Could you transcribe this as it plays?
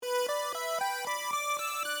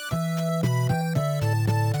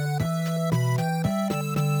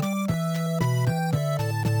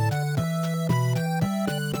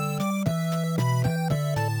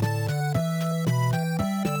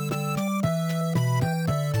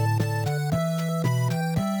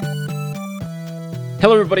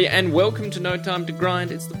Hello everybody and welcome to No Time to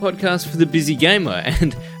Grind. It's the podcast for the busy gamer,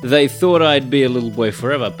 and they thought I'd be a little boy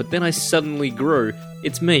forever, but then I suddenly grew.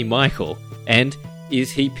 It's me, Michael. And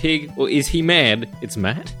is he pig or is he mad? It's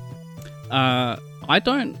Matt. I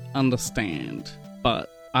don't understand, but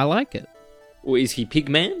I like it. Or is he pig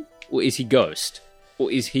man? Or is he ghost?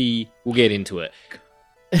 Or is he... We'll get into it.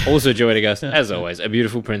 Also joining us, as always, a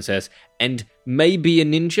beautiful princess, and maybe a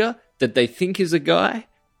ninja that they think is a guy,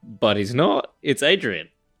 but he's not. It's Adrian.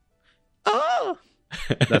 Oh!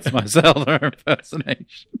 That's my Zelda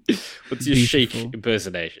impersonation. What's your Sheik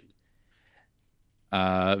impersonation?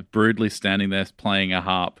 Broodly standing there playing a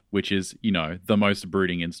harp, which is, you know, the most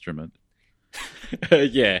brooding instrument.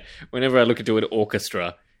 Yeah, whenever I look into an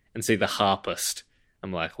orchestra and see the harpist,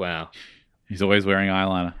 I'm like, wow. He's always wearing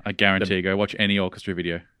eyeliner. I guarantee you, go watch any orchestra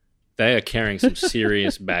video. They are carrying some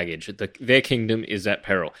serious baggage. Their kingdom is at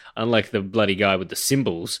peril. Unlike the bloody guy with the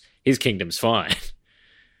cymbals, his kingdom's fine.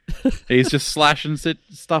 He's just slashing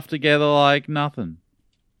stuff together like nothing.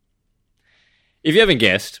 If you haven't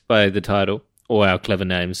guessed by the title or our clever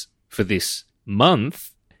names for this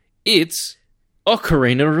month, it's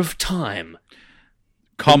Ocarina of Time.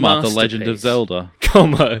 Comma, The Legend of Zelda.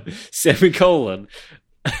 Comma, semicolon,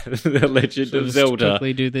 The Legend of Zelda.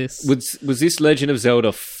 Quickly do this. Was this Legend of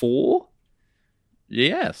Zelda 4?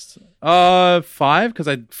 Yes. 5, because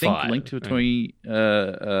I think 5, Link to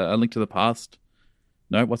A Link to the Past.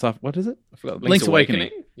 No, what is it? I forgot. Link's Awakening?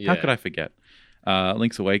 How Yeah. could I forget?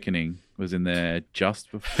 Link's Awakening was in there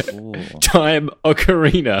just before. Time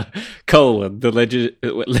Ocarina,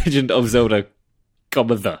 The Legend of Zelda,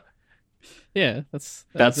 comma the. Yeah, that's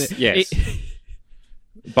it. Yes.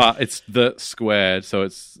 But it's the squared, so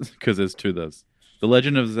it's because there's two there's. The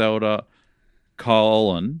Legend of Zelda,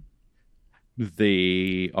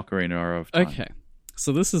 the Ocarina of Time. Okay.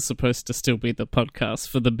 So this is supposed to still be the podcast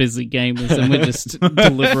for the busy gamers, and we're just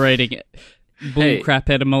deliberating it. Bullcrap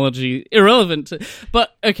etymology, irrelevant.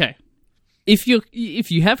 But okay, if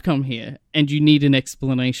you have come here and you need an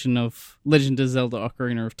explanation of Legend of Zelda: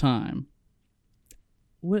 Ocarina of Time,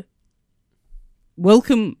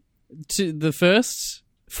 welcome to the first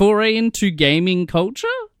foray into gaming culture,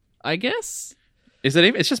 I guess. Is it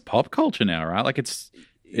even? It's just pop culture now, right? Like it's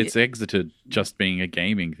exited just being a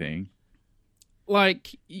gaming thing.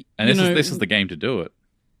 Like, and this is the game to do it.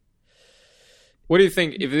 What do you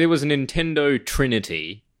think if there was a Nintendo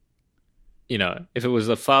Trinity? You know, if it was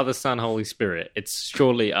the Father, Son, Holy Spirit, it's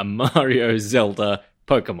surely a Mario, Zelda,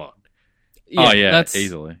 Pokemon. Yeah,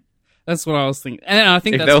 easily. That's what I was thinking, and I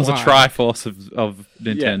think if that's there was why. a Triforce of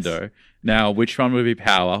Nintendo, Yes. Now which one would be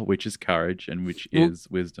power, which is courage, and which is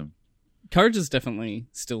wisdom? Courage is definitely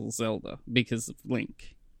still Zelda because of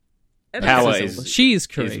Link. Power She is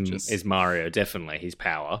courageous. is Mario, definitely. He's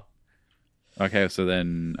power. Okay, so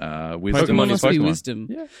then wisdom Pokemon is must be Pokemon. wisdom.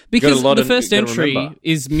 Yeah. Because Got a lot the of- first you gotta entry remember.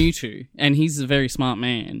 is Mewtwo, and he's a very smart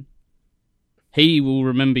man. He will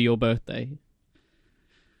remember your birthday.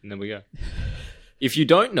 And there we go. If you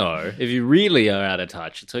don't know, if you really are out of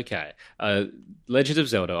touch, it's okay. Legend of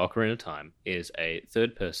Zelda Ocarina of Time is a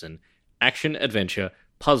third-person action-adventure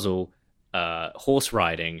puzzle, horse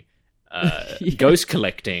riding, ghost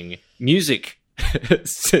collecting, music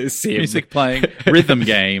sim. Music playing, rhythm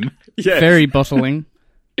game. Yes. Fairy bottling.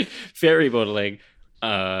 Fairy bottling,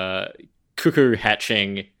 cuckoo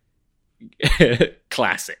hatching,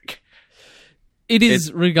 classic. It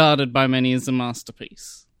is regarded by many as a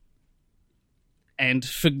masterpiece. And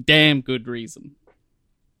for damn good reason.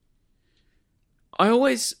 I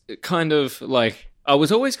always I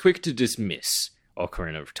was always quick to dismiss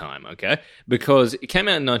Ocarina of Time, okay? Because it came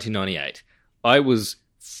out in 1998. I was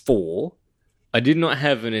 4. I did not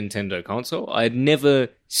have a Nintendo console. I had never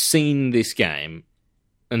seen this game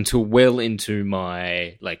until well into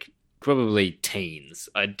my, probably teens.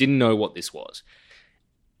 I didn't know what this was.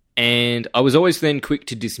 And I was always then quick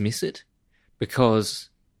to dismiss it because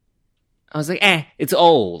I was like, it's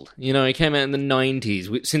old. You know, it came out in the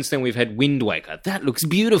 90s. Since then, we've had Wind Waker. That looks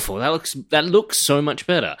beautiful. That looks so much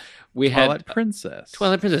better. We had Twilight Princess.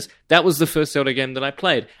 Twilight Princess. That was the first Zelda game that I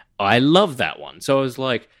played. I love that one. So I was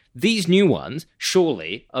like, these new ones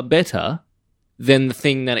surely are better than the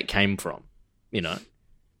thing that it came from. You know,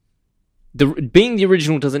 being the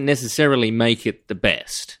original doesn't necessarily make it the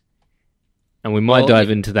best. And we might dive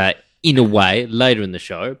into that in a way later in the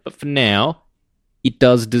show. But for now, it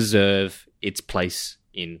does deserve its place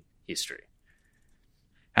in history.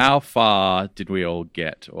 How far did we all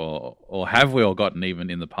get, or have we all gotten even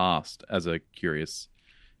in the past, as a curious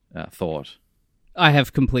thought? I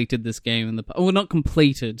have completed this game in the past. Well, not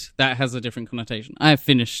completed. That has a different connotation. I have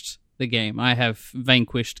finished the game. I have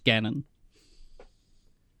vanquished Ganon.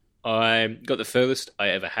 I got the furthest I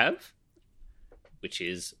ever have, which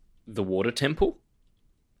is the water temple.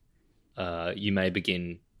 You may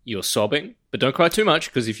begin your sobbing, but don't cry too much,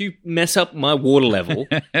 because if you mess up my water level,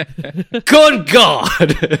 good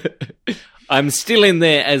God, I'm still in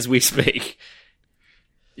there as we speak.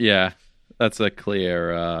 Yeah, that's a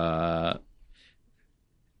clear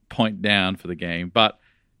point down for the game. But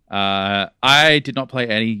I did not play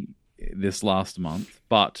any this last month,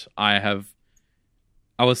 but I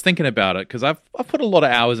was thinking about it because I've put a lot of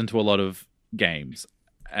hours into a lot of games.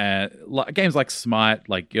 Games like Smite,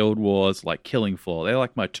 like Guild Wars, like Killing Floor, they're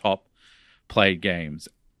like my top played games.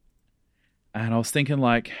 And I was thinking,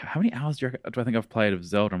 like, how many hours do I think I've played of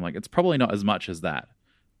Zelda? I'm like, it's probably not as much as that,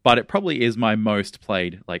 but it probably is my most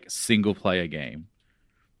played like single player game.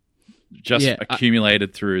 Just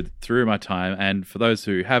accumulated through my time. And for those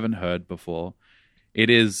who haven't heard before, it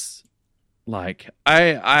is like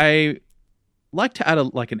I like to add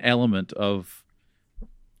an element of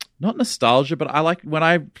not nostalgia, but I like when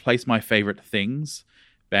I place my favorite things,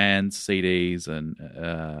 bands, CDs,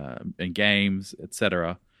 and games,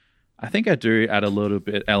 etc. I think I do add a little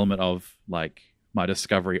bit element of like my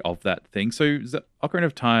discovery of that thing. So Ocarina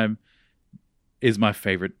of Time is my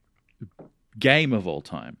favorite game of all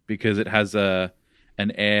time because it has an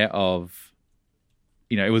air of,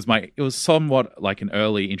 it was somewhat like an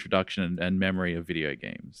early introduction and memory of video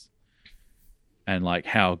games, and like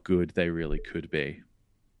how good they really could be.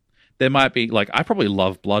 There might be, like, I probably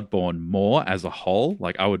love Bloodborne more as a whole.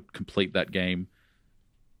 Like, I would complete that game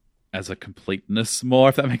as a completeness more,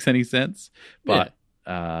 if that makes any sense. But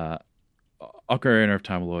Ocarina of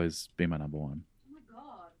Time will always be my number one. Oh my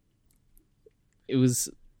God. It was...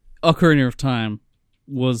 Ocarina of Time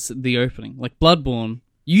was the opening. Like, Bloodborne,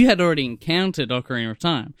 you had already encountered Ocarina of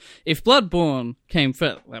Time. If Bloodborne came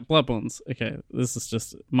first... Like, Bloodborne's... Okay, this is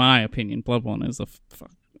just my opinion. Bloodborne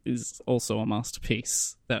is also a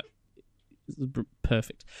masterpiece that...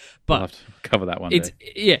 perfect, but I'll have to cover that one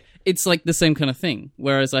day. It's like the same kind of thing,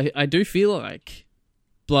 whereas I do feel like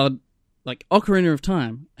Ocarina of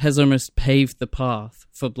Time has almost paved the path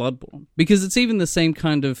for Bloodborne, because it's even the same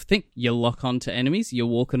kind of thing. You lock onto enemies, you're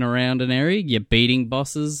walking around an area, you're beating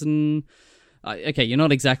bosses, and you're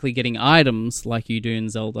not exactly getting items like you do in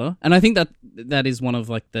Zelda, and I think that is one of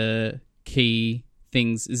like the key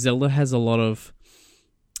things. Zelda has a lot of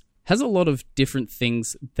different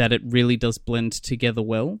things that it really does blend together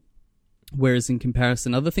well. Whereas in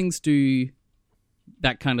comparison, other things do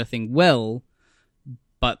that kind of thing well,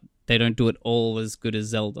 but they don't do it all as good as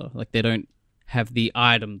Zelda. Like, they don't have the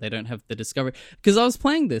item, they don't have the discovery. Because I was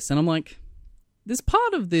playing this, and I'm like, this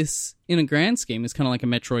part of this, in a grand scheme, is kind of like a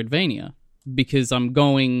Metroidvania. Because I'm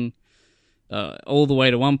going all the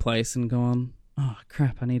way to one place and going, oh,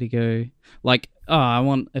 crap, I need to go... Like, I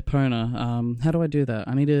want Epona. How do I do that?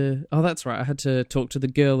 I need to... Oh, that's right, I had to talk to the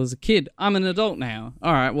girl as a kid. I'm an adult now.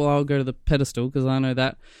 All right, well, I'll go to the pedestal, because I know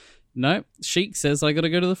that. No, Sheik says I got to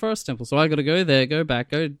go to the forest temple, so I got to go there, go back,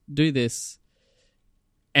 go do this,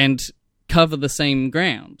 and cover the same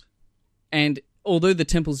ground. And although the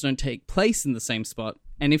temples don't take place in the same spot,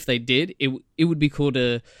 and if they did, it would be called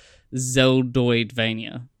a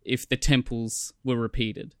Zeldoidvania if the temples were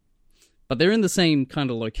repeated. But they're in the same kind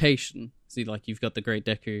of location. See, like, you've got the Great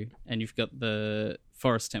Deku and you've got the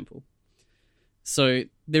Forest Temple. So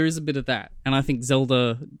there is a bit of that. And I think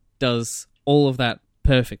Zelda does all of that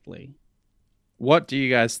perfectly. What do you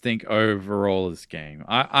guys think overall of this game?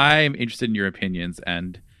 I'm interested in your opinions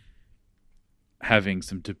and having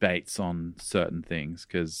some debates on certain things,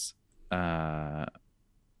 because I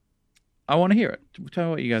want to hear it. Tell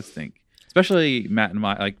me what you guys think. Especially Matt and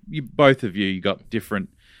Mike. Like, both of you got different...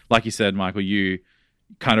 Like you said, Michael, you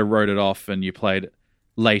kind of wrote it off and you played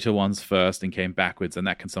later ones first and came backwards, and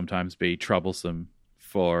that can sometimes be troublesome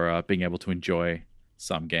for being able to enjoy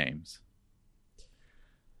some games.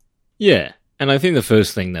 Yeah, and I think the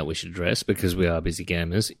first thing that we should address, because we are busy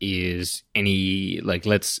gamers, is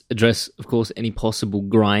let's address, of course, any possible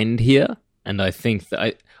grind here. And I think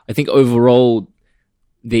that I think overall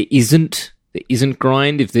there isn't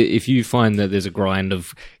grind. If you find that there's a grind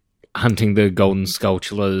of hunting the golden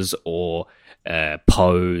sculptures or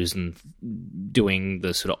pose and doing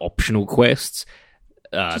the sort of optional quests,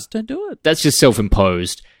 just don't do it. That's just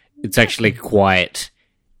self-imposed. It's actually quite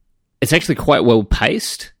well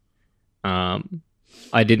paced. I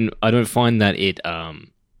don't find that it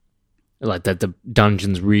like that the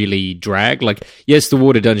dungeons really drag. Like, yes, the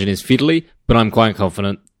water dungeon is fiddly, but I'm quite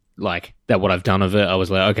confident like that what I've done of it, I was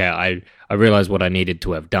like, okay, I realized what I needed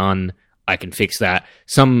to have done. I can fix that.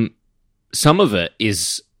 Some of it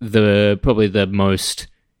is probably the most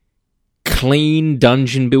clean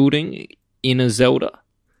dungeon building in a Zelda.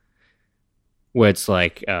 where it's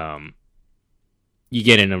like you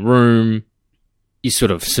get in a room, you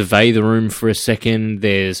sort of survey the room for a second.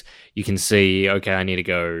 You can see, okay, I need to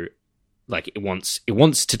go. Like it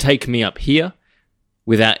wants to take me up here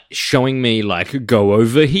without showing me like go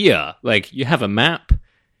over here. Like you have a map,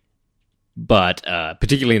 but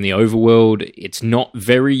particularly in the overworld, it's not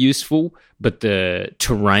very useful. But the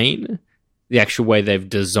terrain, the actual way they've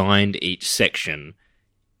designed each section,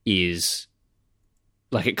 is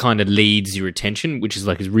like it kind of leads your attention, which is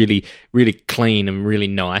like is really really clean and really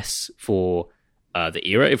nice for the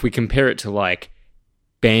era. If we compare it to like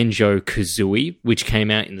Banjo-Kazooie, which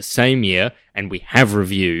came out in the same year, and we have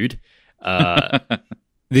reviewed.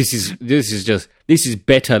 This is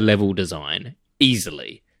better level design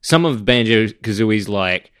easily. Some of Banjo-Kazooie's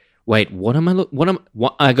like, wait, what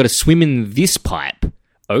I got to swim in this pipe?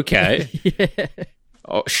 Okay, Yeah.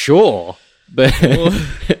 oh, sure, but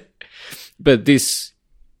but this,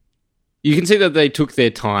 you can see that they took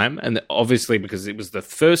their time, and obviously because it was the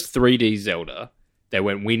first 3D Zelda. They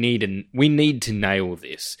went, we need to nail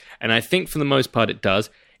this. And I think for the most part it does,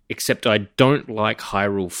 except I don't like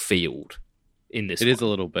Hyrule Field in this It one. is a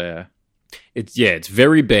little bare. It's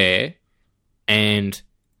very bare and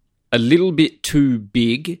a little bit too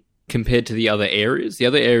big compared to the other areas. The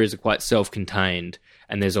other areas are quite self-contained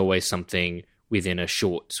and there's always something within a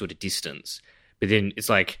short sort of distance. But then it's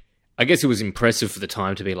like, I guess it was impressive for the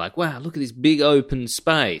time to be like, wow, look at this big open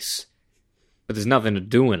space. But there's nothing to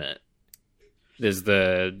do in it. There's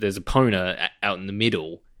Epona out in the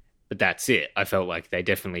middle, but that's it. I felt like they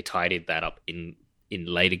definitely tidied that up in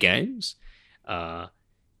later games.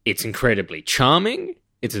 It's incredibly charming.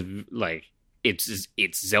 It's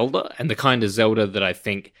Zelda, and the kind of Zelda that I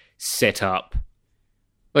think set up,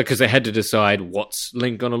 like, because they had to decide what's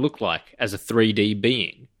Link going to look like as a 3D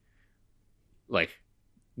being. Like,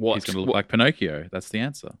 He's going to look like Pinocchio. That's the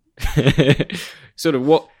answer. Sort of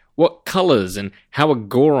what colours and how a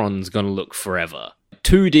Goron's going to look forever.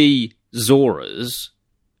 2D Zoras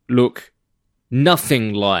look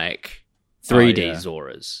nothing like 3D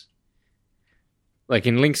Zoras. Like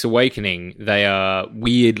in Link's Awakening, they are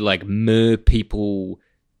weird, like mer people,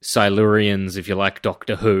 Silurians, if you like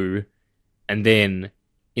Doctor Who. And then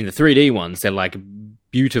in the 3D ones, they're like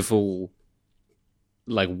beautiful,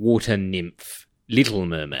 like water nymph, Little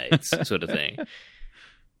Mermaids sort of thing.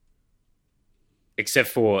 Except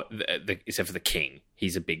for the king.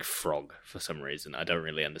 He's a big frog for some reason. I don't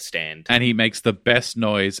really understand. And he makes the best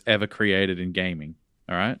noise ever created in gaming.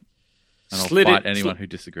 All right? And I'll Slid fight it- anyone who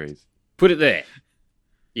disagrees. Put it there.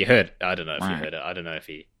 You heard it. I don't know if you heard it. I don't know if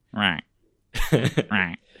he... Right.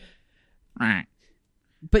 Right. Right.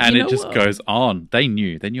 But And you it know just what? goes on. They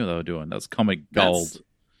knew what they were doing. That was comic gold.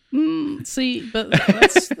 See, but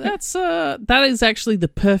that is actually the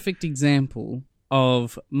perfect example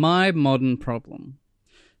of my modern problem.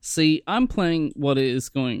 See, I'm playing what is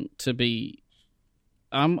going to be.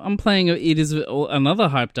 I'm playing. It is another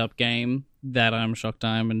hyped up game that I'm shocked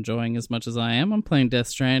I am enjoying as much as I am. I'm playing Death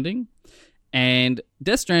Stranding, and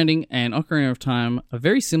Death Stranding and Ocarina of Time are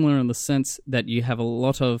very similar in the sense that you have a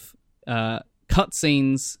lot of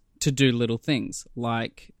cutscenes to do little things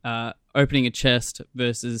like opening a chest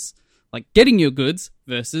versus like getting your goods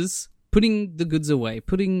versus putting the goods away.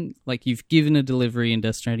 Putting, like, you've given a delivery in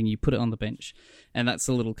Death Stranding, you put it on the bench, and that's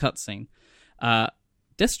a little cutscene.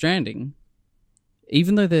 Death Stranding,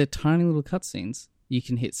 even though they're tiny little cutscenes, you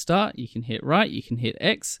can hit start, you can hit right, you can hit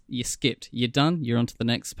X, you're skipped, you're done, you're on to the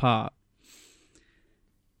next part.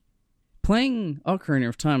 Playing Ocarina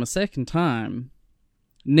of Time a second time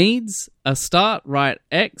needs a start, right,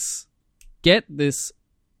 X, get this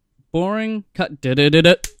boring cut,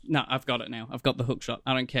 da-da-da-da. No, I've got it now. I've got the hook shot.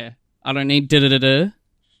 I don't care. I don't need da-da-da-da.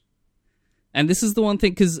 And this is the one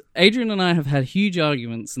thing, because Adrian and I have had huge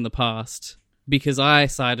arguments in the past because I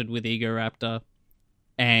sided with Egoraptor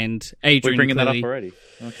and Adrian. We're bringing that up clearly- already.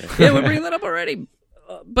 Okay. Yeah, we're bringing that up already.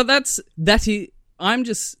 But I'm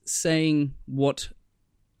just saying what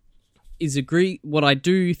I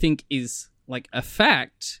do think is like a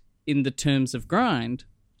fact in the terms of grind,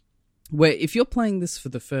 where if you're playing this for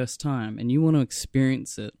the first time and you want to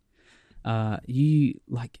experience it,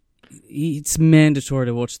 it's mandatory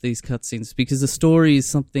to watch these cutscenes because the story is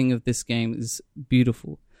something of this game is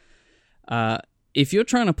beautiful. If you're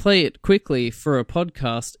trying to play it quickly for a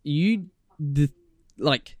podcast, the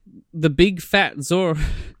big fat Zora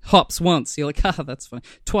hops once, you're like, that's funny.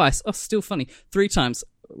 Twice, still funny. 3 times,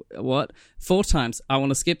 what? 4 times, I want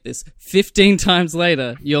to skip this. 15 times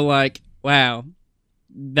later, you're like, wow,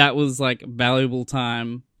 that was like valuable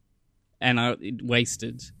time and it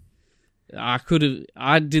wasted. I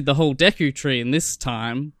did the whole Deku tree, and this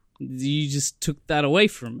time you just took that away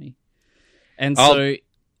from me. And so...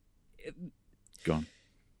 Go on.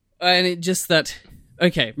 And it just that...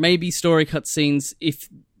 Okay, maybe story cutscenes, if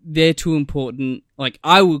they're too important... Like,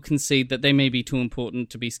 I will concede that they may be too important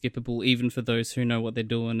to be skippable, even for those who know what they're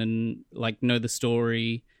doing and, like, know the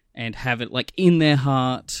story and have it, like, in their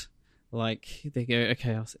heart. Like, they go,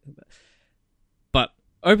 okay, I'll say that. But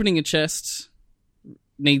opening a chest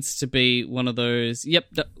needs to be one of those,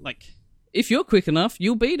 like, if you're quick enough,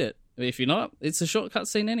 you'll beat it. If you're not, it's a shortcut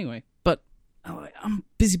scene anyway. But I'm a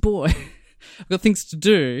busy boy. I've got things to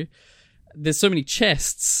do. There's so many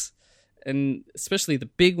chests, and especially the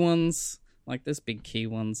big ones. Like, there's big key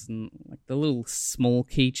ones, and like the little small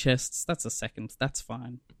key chests, that's a second. That's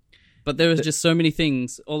fine. But there is just so many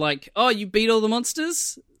things. Or like, oh, you beat all the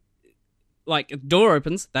monsters? Like, a door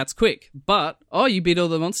opens, that's quick. But, oh, you beat all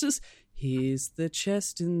the monsters? Here's the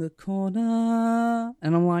chest in the corner.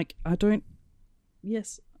 And I'm like, I'm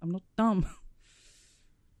not dumb.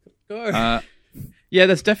 Go. Yeah,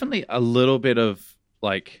 there's definitely a little bit of,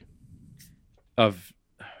 like, I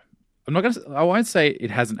won't say it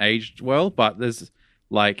hasn't aged well, but there's,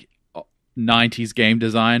 like, 90s game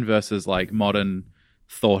design versus, like, modern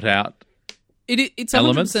thought out It's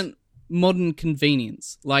elements. 100% modern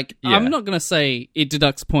convenience. Like, yeah. I'm not going to say it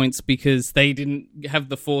deducts points because they didn't have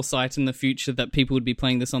the foresight in the future that people would be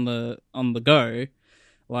playing this on the go.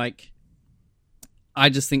 Like, I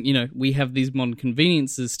just think, we have these modern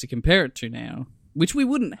conveniences to compare it to now, which we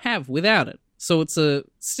wouldn't have without it. So it's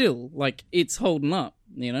it's holding up,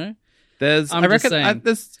 There's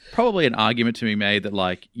probably an argument to be made that,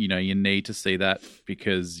 like, you need to see that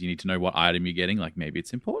because you need to know what item you're getting. Like, maybe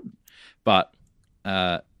it's important, but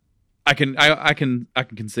I can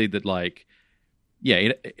concede that, like,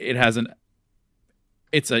 yeah, it hasn't.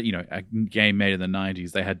 It's a game made in the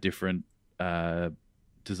 90s. They had different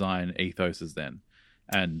design ethoses then,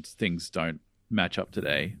 and things don't match up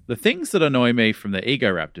today. The things that annoy me from the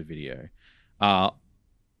Egoraptor video are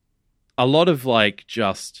a lot of, like,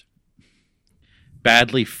 just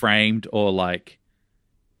badly framed or, like,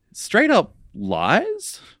 straight up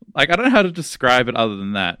lies. Like, I don't know how to describe it other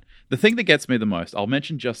than that. The thing that gets me the most, I'll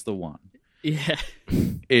mention just the one. Yeah.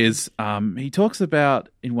 Is he talks about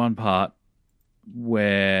in one part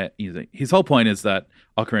where his whole point is that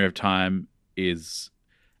Ocarina of Time is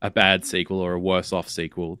a bad sequel or a worse off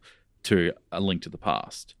sequel to A Link to the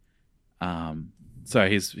Past. So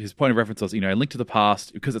his point of reference was, A Link to the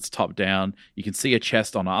Past, because it's top down, you can see a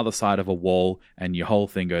chest on the other side of a wall, and your whole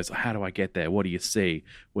thing goes, how do I get there? What do you see?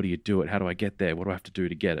 What do you do it? How do I get there? What do I have to do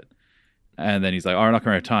to get it? And then he's like, in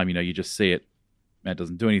Ocarina of Time, you just see it, and it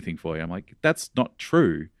doesn't do anything for you. I'm like, that's not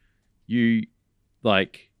true. You,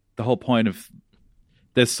 like, the whole point of,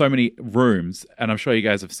 there's so many rooms, and I'm sure you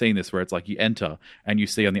guys have seen this, where it's like you enter, and you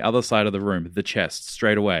see on the other side of the room, the chest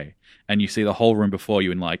straight away, and you see the whole room before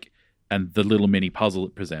you, and the little mini puzzle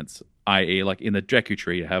it presents, i.e., like in the Deku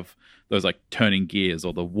Tree, you have those, like, turning gears,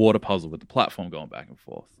 or the water puzzle with the platform going back and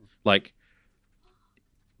forth. Like,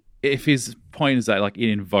 if his point is that, like,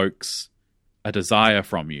 it invokes a desire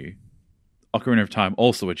from you, Ocarina of Time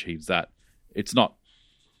also achieves that. It's not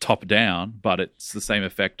top down, but it's the same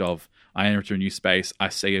effect of, I enter a new space, I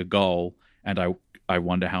see a goal, and I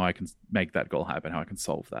wonder how I can make that goal happen, how I can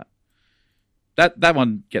solve that. That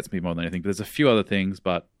one gets me more than anything. But there's a few other things,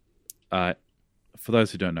 but for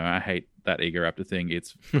those who don't know, I hate that Egoraptor thing.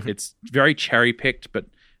 It's very cherry picked, but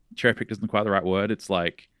cherry picked isn't quite the right word. It's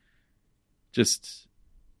like just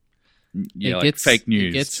fake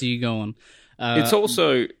news. It gets you going. It's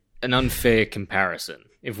also an unfair comparison.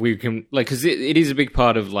 If we can, like, because it is a big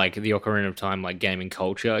part of, like, the Ocarina of Time, like, gaming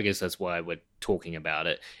culture. I guess that's why we're talking about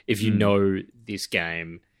it. If you know this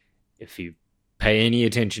game, if you pay any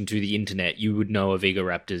attention to the internet, you would know of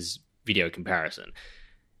Egoraptor's video comparison.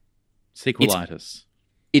 Sequelitis.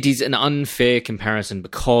 It is an unfair comparison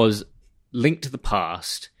because Link to the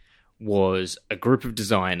Past was a group of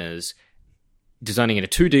designers designing in a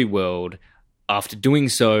 2D world. After doing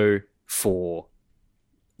so for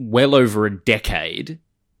well over a decade,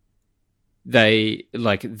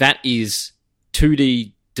 that is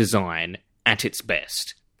 2D design at its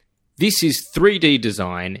best. This is 3D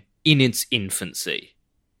design in its infancy.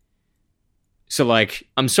 So, like,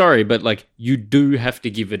 I'm sorry, but, like, you do have to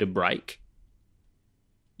give it a break.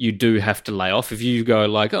 You do have to lay off. If you go,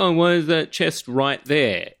 like, oh, why is that chest right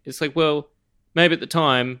there? It's like, well, maybe at the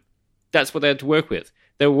time, that's what they had to work with.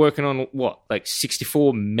 They were working on,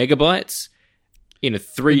 64 megabytes in a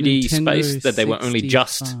 3D space that they were only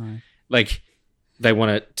just, like, they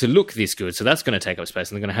want it to look this good, so that's going to take up space,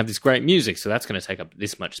 and they're going to have this great music, so that's going to take up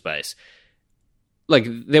this much space. Like,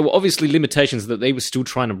 there were obviously limitations that they were still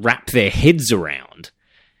trying to wrap their heads around.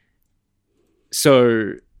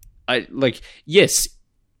 So, yes,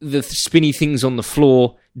 the spinny things on the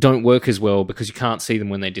floor don't work as well because you can't see them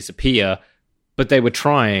when they disappear, but they were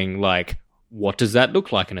trying, like, what does that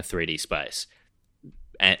look like in a 3D space?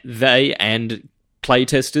 And they and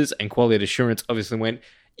playtesters and quality assurance obviously went,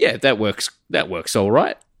 yeah, that works all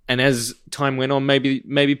right. And as time went on,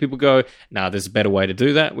 maybe people go, nah, there's a better way to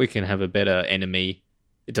do that. We can have a better enemy.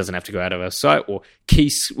 It doesn't have to go out of our sight. Or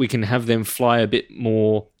Keese, we can have them fly a bit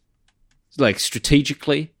more, like,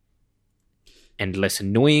 strategically and less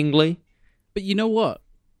annoyingly. But you know what?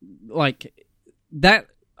 Like, that,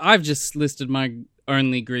 I've just listed my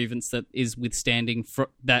only grievance that is withstanding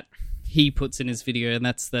that he puts in his video, and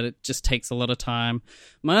that's that it just takes a lot of time.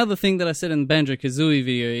 My other thing that I said in the Banjo-Kazooie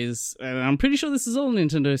video is, and I'm pretty sure this is all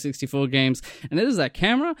Nintendo 64 games, and it is that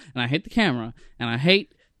camera, and I hate the camera, and I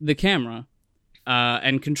hate the camera,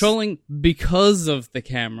 and controlling because of the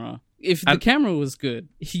camera. If the camera was good,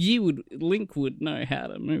 Link would know how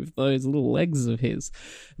to move those little legs of his.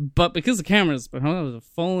 But because the camera's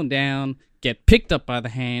fallen down, get picked up by the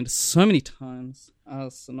hand so many times. Oh,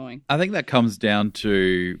 it's annoying. I think that comes down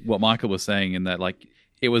to what Michael was saying in that, like,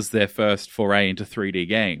 it was their first foray into 3D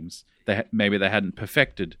games. Maybe they hadn't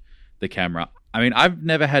perfected the camera. I mean, I've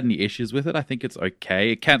never had any issues with it. I think it's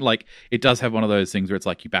okay. It can't, like, it does have one of those things where it's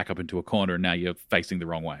like you back up into a corner and now you're facing the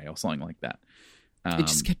wrong way or something like that. It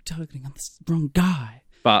just kept targeting on the wrong guy.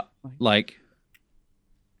 But, like,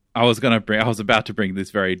 I was about to bring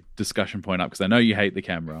this very discussion point up because I know you hate the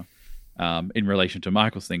camera, in relation to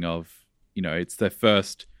Michael's thing of, you know, it's their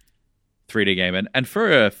first 3D game. And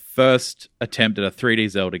for a first attempt at a 3D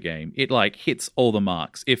Zelda game, it, like, hits all the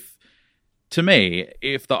marks. To me,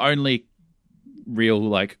 if the only real,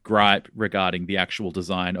 like, gripe regarding the actual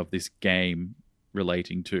design of this game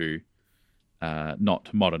relating to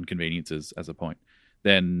not modern conveniences as a point,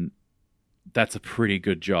 then that's a pretty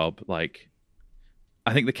good job. Like,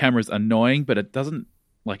 I think the camera's annoying, but it doesn't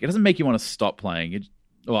make you want to stop playing.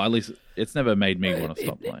 Or at least it's never made me want to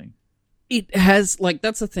stop playing. It has, like,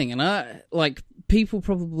 that's the thing, and people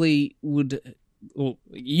probably would, or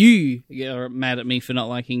you are mad at me for not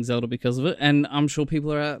liking Zelda because of it, and I'm sure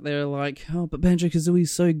people are out there like, oh, but Banjo-Kazooie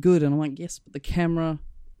is so good, and I'm like, yes, but the camera,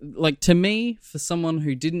 like, to me, for someone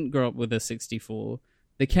who didn't grow up with a 64,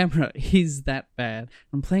 the camera is that bad.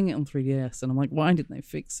 I'm playing it on 3DS, and I'm like, why didn't they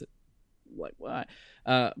fix it? Like, why?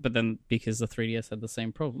 But then, because the 3DS had the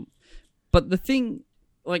same problem. But the thing,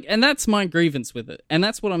 like, and that's my grievance with it, and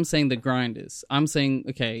that's what I'm saying the grind is. I'm saying,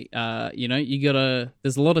 okay, you know,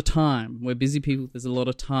 there's a lot of time. We're busy people, there's a lot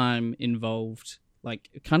of time involved,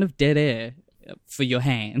 like, kind of dead air for your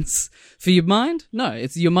hands. For your mind, no,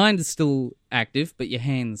 your mind is still active, but your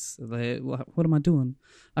hands, what am I doing?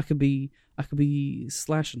 I could be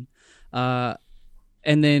slashing. And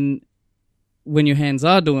then when your hands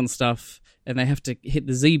are doing stuff and they have to hit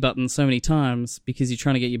the Z button so many times because you're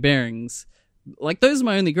trying to get your bearings, like, those are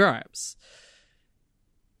my only gripes.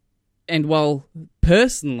 And while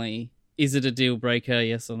personally, is it a deal breaker,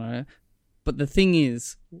 yes or no? But the thing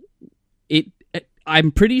is,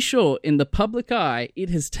 I'm pretty sure in the public eye,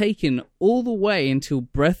 it has taken all the way until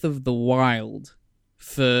Breath of the Wild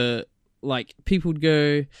for, like, people would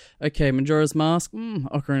go, okay, Majora's Mask,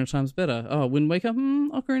 Ocarina of Time's better. Oh, Wind Waker,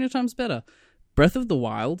 Ocarina of Time's better. Breath of the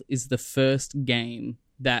Wild is the first game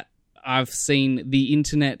that I've seen the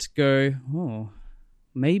internet go,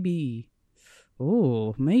 maybe.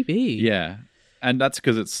 Yeah, and that's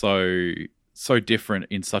because it's so different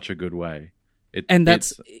in such a good way. And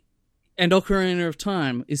Ocarina of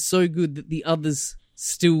Time is so good that the others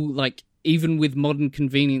still, like, even with modern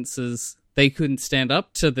conveniences, they couldn't stand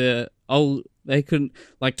up to they couldn't,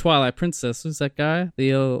 like, Twilight Princess, who's that guy?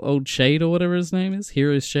 The old Shade or whatever his name is?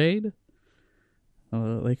 Hero's Shade?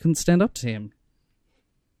 They couldn't stand up to him.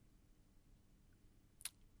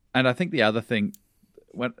 And I think the other thing,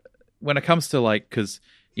 when it comes to, like, because,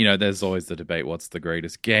 you know, there's always the debate, what's the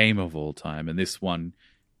greatest game of all time? And this one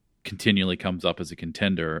continually comes up as a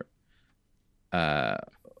contender. Why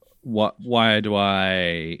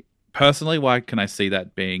can I see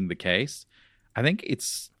that being the case? I think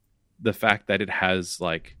it's the fact that it has,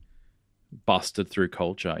 like, busted through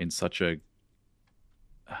culture in such an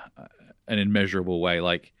immeasurable way.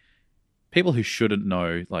 Like, people who shouldn't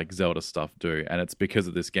know, like, Zelda stuff do, and it's because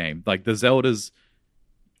of this game. Like, the Zeldas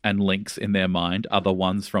and Links in their mind are the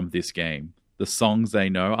ones from this game. The songs they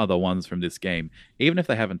know are the ones from this game, even if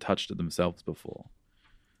they haven't touched it themselves before.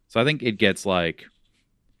 So I think it gets, like,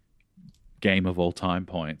 game of all time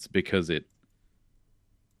points because it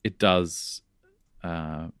does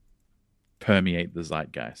permeate the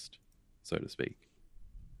zeitgeist, so to speak.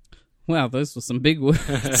 Wow, those were some big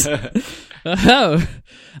words.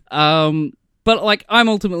 But, like, I'm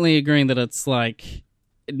ultimately agreeing that it's, like,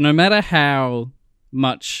 no matter how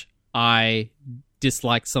much I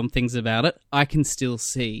dislike some things about it, I can still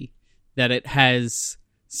see that it has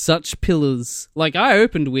such pillars. Like, I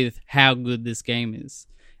opened with how good this game is.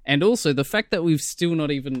 And also, the fact that we've still not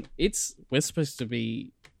even... We're supposed to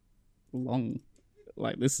be long.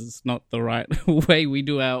 Like, this is not the right way we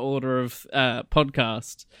do our order of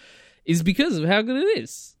podcast. Is because of how good it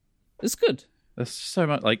is. It's good. There's so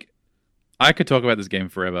much... Like, I could talk about this game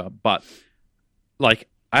forever, but... Like,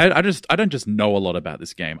 I don't just know a lot about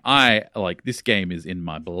this game. This game is in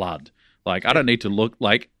my blood. Like, I don't need to look...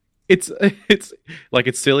 Like, it's like,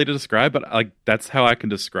 it's silly to describe, but, like, that's how I can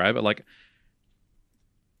describe it. Like...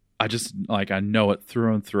 I just, like, I know it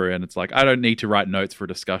through and through, and it's like, I don't need to write notes for a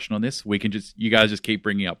discussion on this. We can just, you guys just keep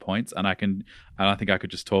bringing up points, and I think I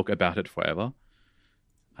could just talk about it forever.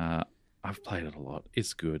 I've played it a lot.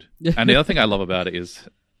 It's good. And the other thing I love about it is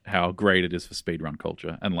how great it is for speedrun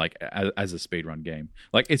culture, and, like, as a speedrun game.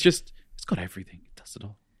 Like, it's got everything. It does it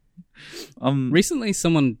all. Recently,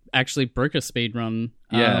 someone actually broke a speedrun.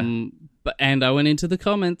 Yeah. And I went into the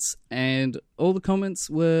comments, and all the comments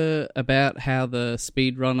were about how the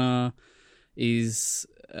speedrunner is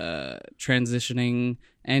transitioning,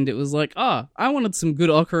 and it was like, I wanted some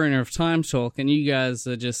good Ocarina of Time talk, and you guys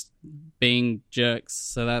are just being jerks,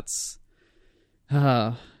 so that's...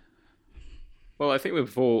 Well, I think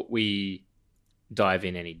before we dive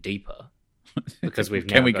in any deeper, because we've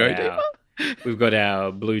now we've got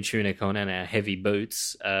our blue tunic on and our heavy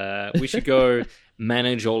boots, we should go...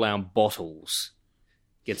 manage all our bottles,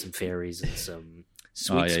 get some fairies and some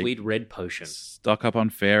sweet red potion. Stock up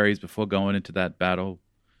on fairies before going into that battle.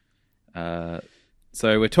 So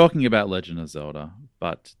we're talking about Legend of Zelda,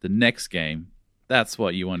 but the next game, that's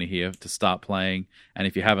what you want to hear to start playing. And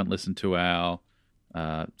if you haven't listened to our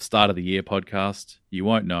start of the year podcast, you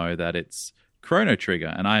won't know that it's Chrono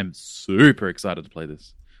Trigger, and I'm super excited to play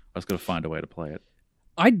this. I just got to find a way to play it.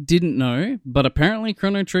 I didn't know, but apparently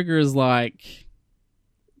Chrono Trigger is like...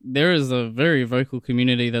 There is a very vocal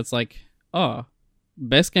community that's like,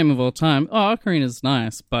 best game of all time. Ocarina's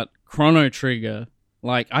nice, but Chrono Trigger,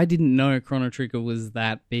 like, I didn't know Chrono Trigger was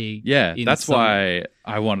that big. Yeah, that's why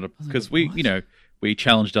I wanted to, because we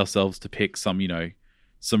challenged ourselves to pick some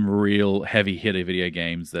real heavy hitter video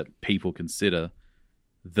games that people consider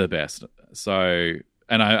the best. So,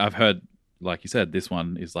 and I've heard, like you said, this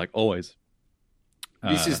one is like always.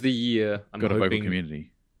 This is the year I'm got hoping, a vocal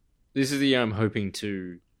community. This is the year I'm hoping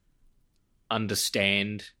to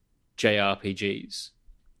understand JRPGs.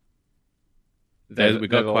 We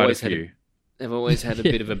got quite a few. They've always had a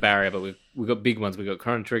bit of a barrier, but we've got big ones. We've got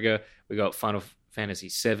Chrono Trigger, we've got Final Fantasy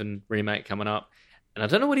VII Remake coming up, and I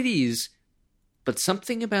don't know what it is, but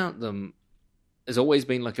something about them has always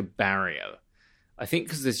been like a barrier. I think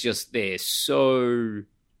because they're so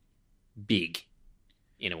big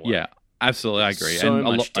in a way. Yeah, absolutely, I agree. So and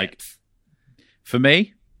much depth. For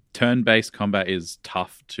me, turn-based combat is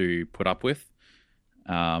tough to put up with.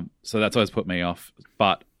 So that's always put me off.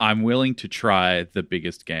 But I'm willing to try the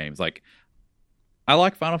biggest games. Like, I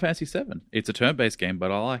like Final Fantasy VII. It's a turn-based game,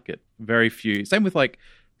 but I like it. Very few. Same with, like,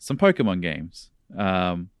 some Pokemon games.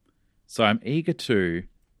 So I'm eager to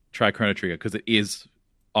try Chrono Trigger because it is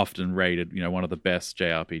often rated, one of the best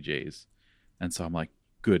JRPGs. And so I'm like,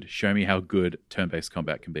 good. Show me how good turn-based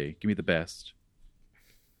combat can be. Give me the best.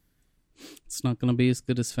 It's not going to be as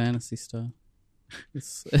good as Phantasy Star.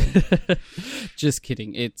 Just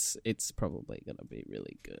kidding. It's probably going to be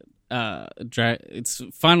really good. It's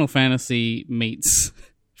Final Fantasy meets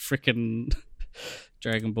frickin'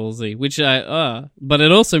 Dragon Ball Z, but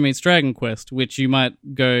it also meets Dragon Quest, which you might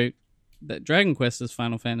go that Dragon Quest is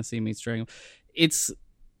Final Fantasy meets Dragon. It's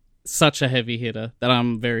such a heavy hitter that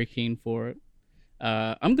I'm very keen for it.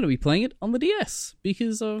 I'm going to be playing it on the DS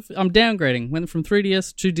because I'm downgrading. Went from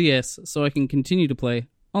 3DS to DS so I can continue to play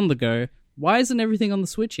on the go. Why isn't everything on the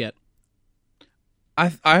Switch yet?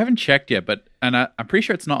 I haven't checked yet, but I'm pretty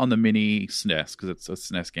sure it's not on the mini SNES because it's a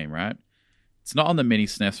SNES game, right? It's not on the mini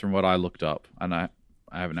SNES from what I looked up, and I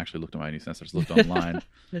haven't actually looked at my mini SNES. I just looked online.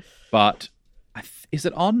 But is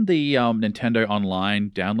it on the Nintendo Online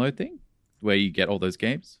download thing where you get all those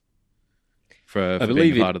games? I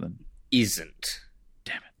believe being a part of them. Isn't.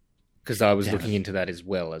 Damn it. Because I was looking into that as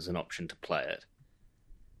well as an option to play it.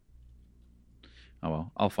 Oh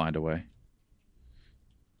well, I'll find a way.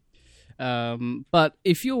 But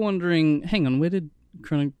if you're wondering, hang on, where did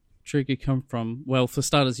Chrono Trigger come from? Well, for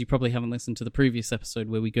starters, you probably haven't listened to the previous episode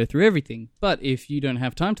where we go through everything. But if you don't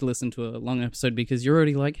have time to listen to a long episode because you're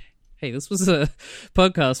already like, hey, this was a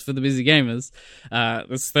podcast for the busy gamers,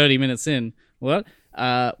 that's 30 minutes in, What?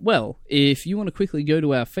 Well, if you want to quickly go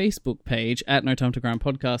to our Facebook page at No Time to Grind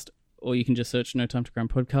Podcast, or you can just search No Time to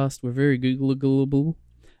Grind Podcast. We're very Googleable.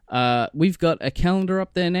 We've got a calendar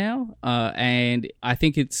up there now, and I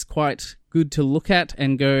think it's quite good to look at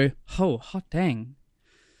and go, oh, hot dang.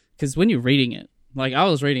 Because when you're reading it, like I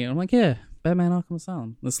was reading it, I'm like, yeah, Batman Arkham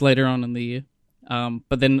Asylum. That's later on in the year.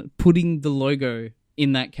 But then putting the logo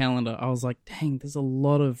in that calendar, I was like, dang, there's a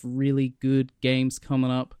lot of really good games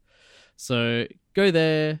coming up. So go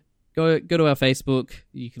there, go to our Facebook.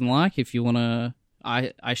 You can like if you want to.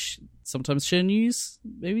 I sometimes share news,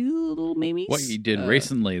 maybe little memes. What you did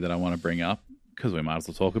recently that I want to bring up, because we might as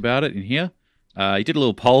well talk about it in here. You did a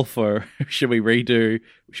little poll for should we redo,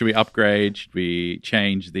 should we upgrade, should we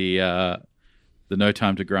change the No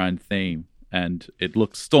Time to Grind theme, and it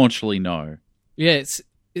looks staunchly no. Yeah,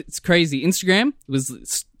 it's crazy. Instagram was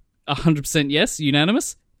 100% yes,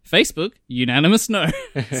 unanimous. Facebook, unanimous no.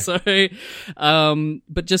 So,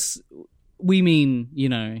 but just we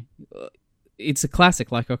mean, it's a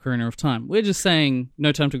classic like Ocarina of Time. We're just saying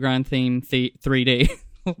No Time to Grind theme 3D,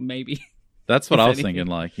 maybe. That's what I was thinking.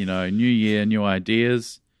 Like, new year, new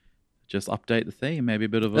ideas. Just update the theme, maybe a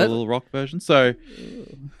bit of a little rock version. So,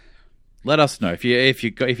 let us know if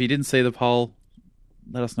you didn't see the poll.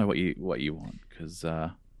 Let us know what you want, because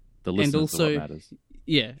the listeners are what matters.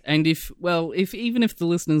 Yeah, and if even if the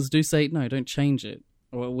listeners do say no, don't change it.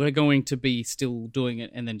 Well, we're going to be still doing it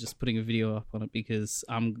and then just putting a video up on it, because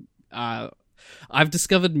I've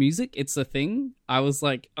discovered music. It's a thing. I was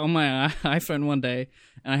like on my iPhone one day,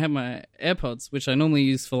 and I had my AirPods, which I normally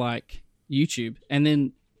use for like YouTube, and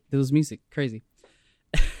then there was music. Crazy.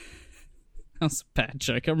 That was a bad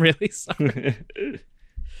joke. I'm really sorry.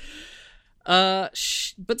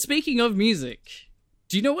 But speaking of music,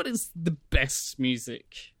 do you know what is the best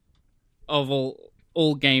music of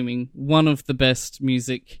all gaming? One of the best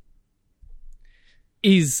music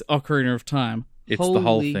is Ocarina of Time. It's the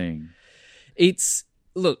whole thing.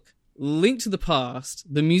 Look, Link to the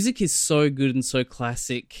Past, the music is so good and so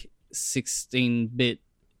classic, 16-bit,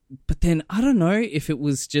 but then I don't know if it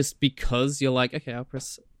was just because you're like, okay, I'll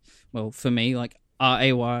press, well, for me, like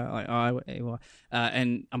R-A-Y, like R-A-Y,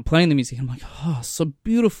 and I'm playing the music, and I'm like, oh, so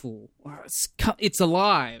beautiful. It's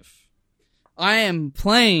alive. I am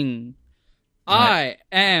playing. I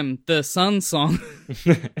am the Sun Song.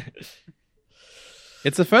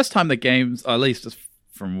 It's the first time that games, at least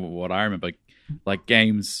from what I remember, like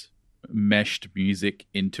games meshed music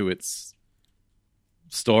into its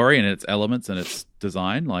story and its elements and its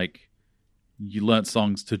design. Like, you learnt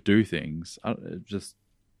songs to do things.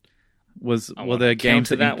 Were there games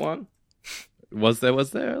that one? Was there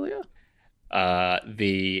earlier?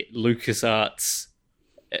 The LucasArts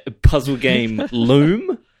puzzle game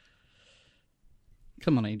Loom.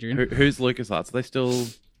 Come on, Adrian. Who's LucasArts? Are they still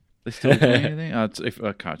doing anything?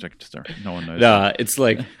 No one knows. Nah, it's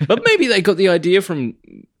like, but maybe they got the idea from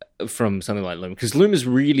something like Loom, because Loom is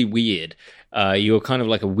really weird. You're kind of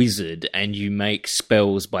like a wizard, and you make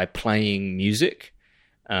spells by playing music.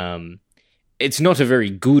 It's not a very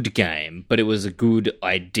good game, but it was a good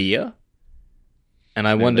idea. And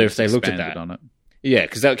I wonder if they looked at that. On it. Yeah,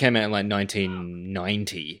 because that came out in like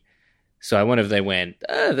 1990. So I wonder if they went,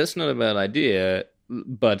 that's not a bad idea,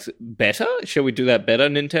 but better? Shall we do that better,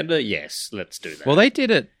 Nintendo? Yes, let's do that. Well, they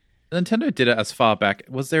did it. Nintendo did it as far back.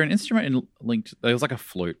 Was there an instrument in Link to... There was like a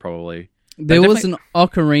flute, probably. There was an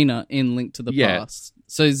ocarina in Link to the Past.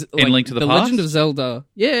 So in Link to the Past? Legend of Zelda...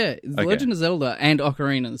 Yeah, The Legend of Zelda and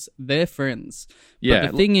ocarinas, they're friends. Yeah.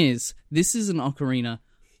 But the thing is, this is an ocarina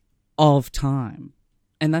of time.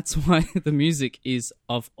 And that's why the music is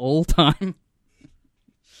of all time.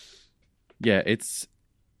 Yeah, it's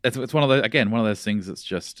one of those things that's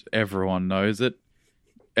just everyone knows it.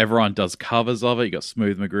 Everyone does covers of it. You got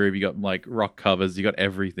Smooth McGroove, you got like rock covers, you got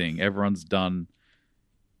everything. Everyone's done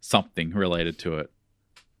something related to it.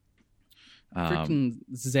 Freaking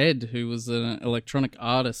Zed, who was an electronic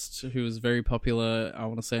artist who was very popular, I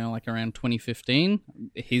want to say like around 2015.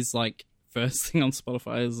 His like first thing on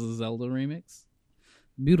Spotify is a Zelda remix.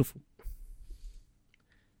 Beautiful.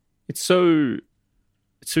 It's so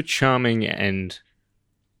charming and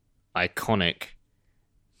iconic,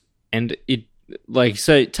 and it like,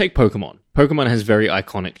 so take Pokemon. Pokemon has very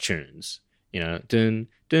iconic tunes. Dun dun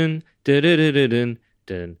dun dun dun dun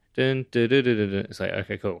dun dun dun dun. It's like,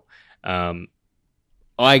 okay, cool.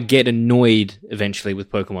 I get annoyed eventually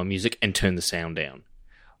with Pokemon music and turn the sound down.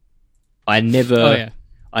 I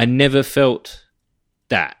never felt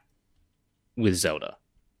that with Zelda.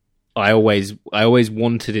 I always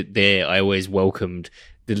wanted it there. I always welcomed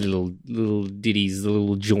the little ditties, the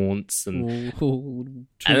little jaunts, and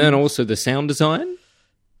then also the sound design.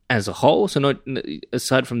 as a whole, so not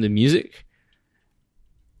aside from the music,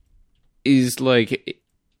 is like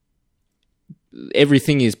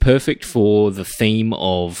everything is perfect for the theme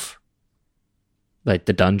of like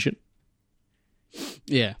the dungeon.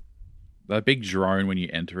 Yeah. That big drone when you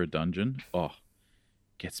enter a dungeon,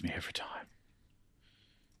 gets me every time.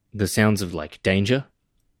 The sounds of like danger.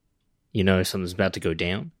 You know something's about to go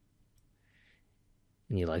down.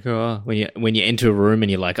 And you're like, oh, when you enter a room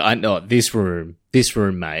and you're like, I know this room,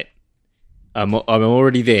 mate. I'm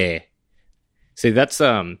already there. See, that's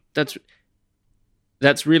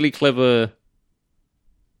really clever.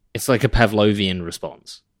 It's like a Pavlovian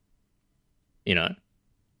response. You know?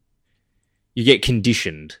 You get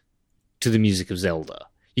conditioned to the music of Zelda.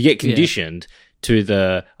 You get conditioned to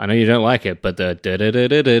the, I know you don't like it, but the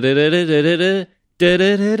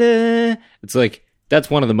it's like, that's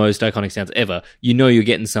one of the most iconic sounds ever. You know you're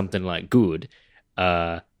getting something like good.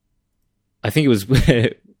 I think it was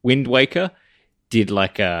Wind Waker did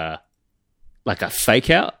like a fake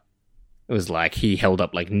out. It was like he held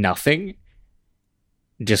up like nothing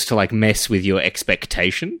just to like mess with your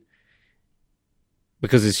expectation,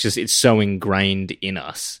 because it's so ingrained in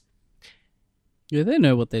us. Yeah, they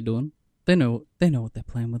know what they're doing. They know what they're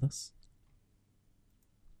playing with us.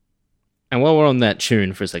 And while we're on that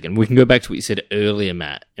tune for a second, we can go back to what you said earlier,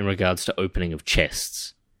 Matt, in regards to opening of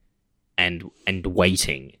chests and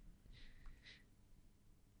waiting.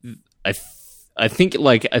 I think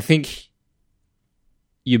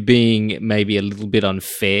you're being maybe a little bit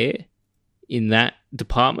unfair in that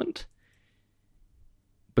department,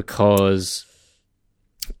 because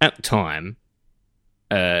at the time,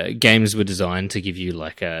 games were designed to give you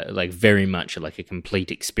very much like a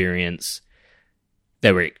complete experience.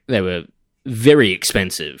 They were very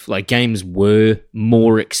expensive. Like, games were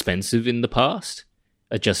more expensive in the past,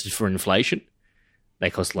 adjusted for inflation. They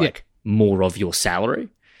cost more of your salary.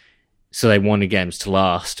 So they wanted games to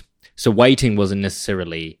last. So waiting wasn't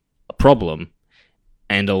necessarily a problem.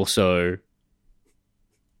 And also,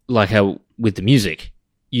 like how with the music,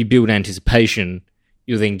 you build anticipation,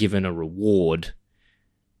 you're then given a reward.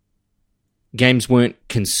 Games weren't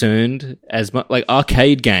concerned as much. Like,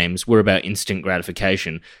 arcade games were about instant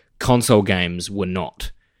gratification. Console games were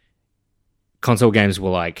not. Console games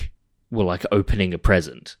were like opening a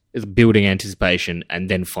present. It's building anticipation and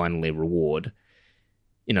then finally reward.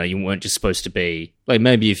 You know, you weren't just supposed to be like,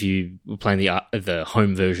 maybe if you were playing the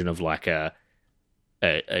home version of like a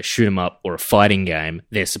shoot 'em up or a fighting game,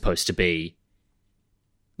 they're supposed to be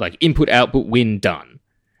like input, output, win, done.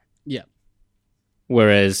 Yeah.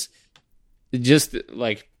 Whereas just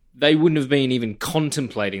like they wouldn't have been even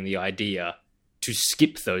contemplating the idea to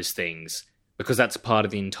skip those things, because that's part of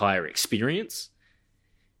the entire experience.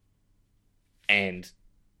 And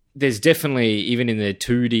there's definitely, even in the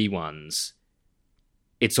 2D ones,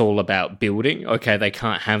 it's all about building. Okay, they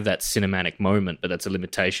can't have that cinematic moment, but that's a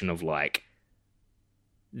limitation of like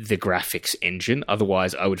the graphics engine.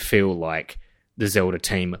 Otherwise, I would feel like the Zelda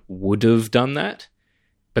team would have done that,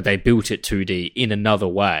 but they built it 2D in another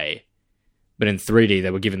way. But in 3D, they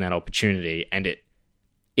were given that opportunity, and it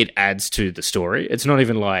adds to the story. It's not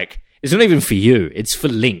even for you. It's for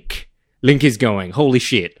Link. Link is going, holy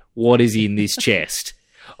shit, what is in this chest?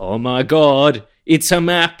 Oh my god, it's a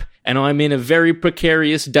map, and I'm in a very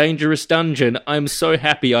precarious, dangerous dungeon. I'm so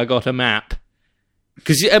happy I got a map.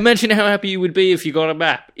 Because imagine how happy you would be if you got a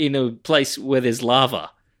map in a place where there's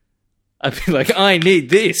lava. I'd be like, I need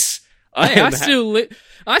this. I still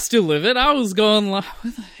live it. I was going like,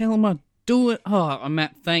 where the hell am I doing? Oh, a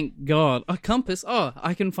map, thank God. A compass. Oh,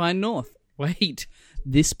 I can find north. Wait,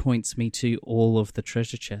 this points me to all of the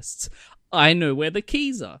treasure chests. I know where the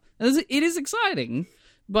keys are. It is exciting,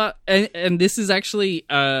 but and this is actually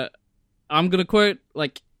I'm gonna quote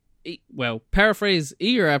paraphrase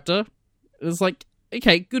Eoraptor. It's like,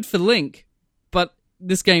 okay, good for Link, but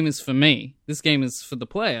this game is for me. This game is for the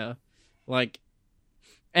player. Like,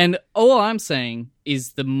 and all I'm saying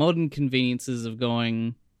is the modern conveniences of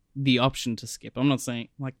going the option to skip. I'm not saying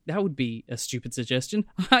like that would be a stupid suggestion.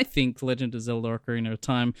 I think Legend of Zelda Ocarina of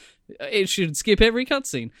Time, it should skip every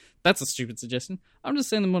cutscene. That's a stupid suggestion. I'm just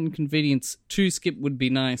saying the modern convenience to skip would be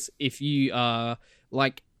nice if you are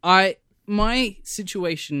like my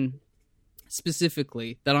situation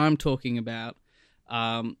specifically that I'm talking about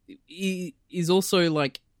is also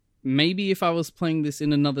like, maybe if I was playing this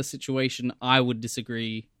in another situation, I would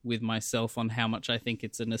disagree with myself on how much I think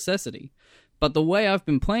it's a necessity. But the way I've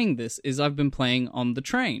been playing this is I've been playing on the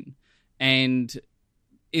train. And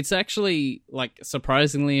it's actually, like,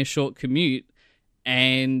 surprisingly a short commute.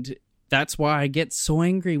 And that's why I get so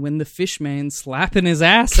angry when the fish man's slapping his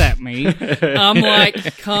ass at me. I'm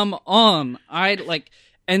like, come on.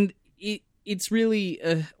 And it's really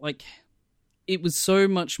like it was so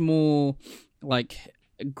much more like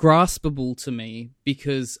graspable to me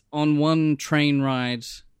because on one train ride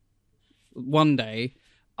one day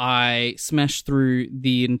I smashed through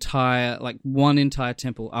the entire one entire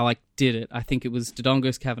temple. I did it. I think it was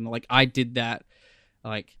Dodongo's Cavern. I did that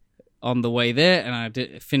on the way there, and I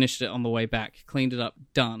finished it on the way back. Cleaned it up,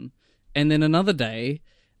 done. And then another day,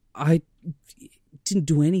 I didn't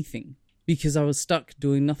do anything because I was stuck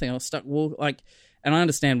doing nothing. I was stuck and I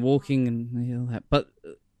understand walking and all that, but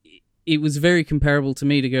it was very comparable to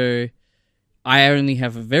me to go, I only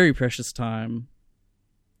have a very precious time.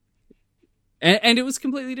 And it was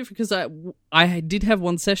completely different because I did have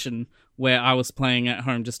one session where I was playing at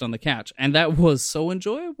home just on the couch, and that was so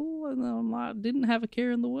enjoyable, and I didn't have a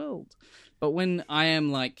care in the world. But when I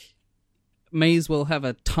am may as well have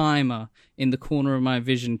a timer in the corner of my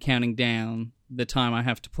vision counting down the time I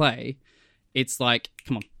have to play, it's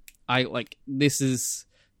come on. This is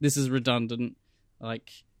redundant.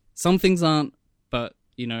 Some things aren't, but,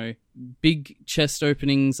 big chest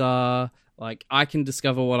openings are, I can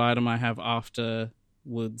discover what item I have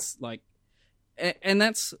afterwards, and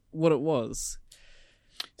that's what it was.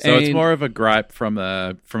 So it's more of a gripe from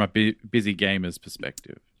a busy gamer's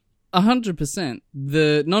perspective. 100%.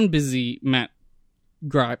 The non-busy Matt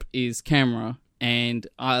gripe is camera, and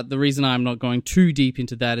the reason I'm not going too deep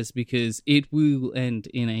into that is because it will end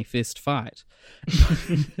in a fist fight.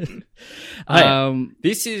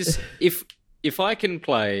 This is if I can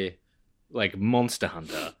play Monster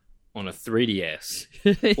Hunter on a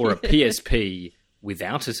 3DS or a PSP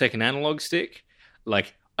without a second analog stick,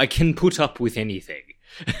 I can put up with anything.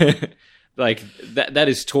 That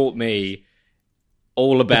has taught me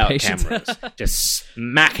all about cameras. Just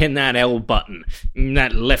smacking that L button,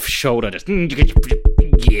 that left shoulder, just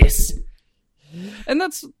yes. And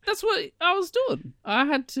that's what I was doing. I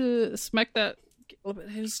had to smack that.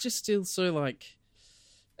 It was just still so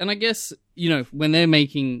and I guess when they're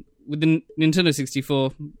making with the Nintendo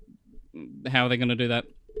 64, how are they going to do that?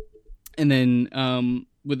 And then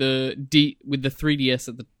with the 3DS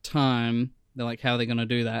at the time, they're how are they going to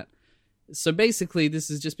do that? So basically, this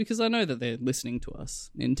is just because I know that they're listening to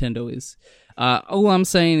us. Nintendo is. All I'm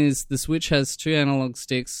saying is the Switch has 2 analog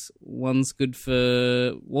sticks. One's good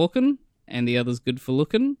for walking, and the other's good for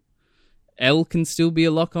looking. L can still be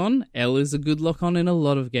a lock-on. L is a good lock-on in a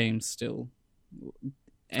lot of games still.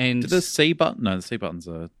 And the C button? No, the C buttons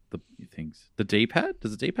are the things. The D-pad?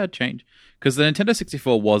 Does the D-pad change? Because the Nintendo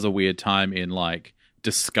 64 was a weird time in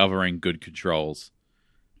discovering good controls.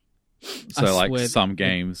 So some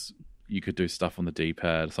games you could do stuff on the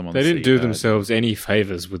D-pad. Some on they the didn't do C-pad. themselves any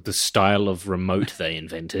favors with the style of remote they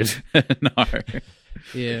invented. No.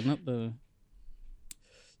 Yeah, not the.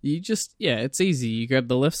 You just it's easy. You grab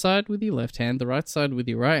the left side with your left hand, the right side with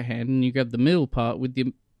your right hand, and you grab the middle part with your.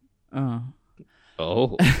 Oh.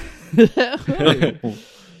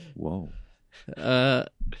 Whoa.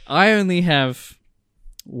 I only have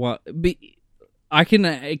what. I can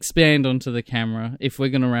expand onto the camera if we're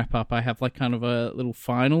going to wrap up. I have kind of a little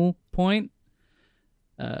final point.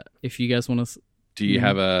 If you guys want to... Do you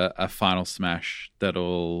have a final smash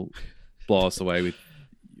that'll blow us away with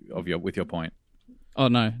your point? Oh,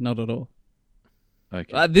 no, not at all.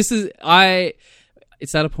 Okay.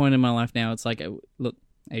 It's at a point in my life now. It's look,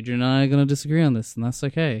 Adrian and I are going to disagree on this, and that's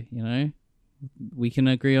okay, We can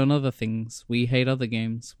agree on other things. We hate other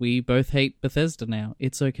games. We both hate Bethesda now.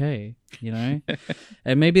 It's okay,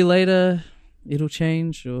 And maybe later it'll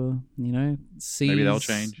change, or maybe they'll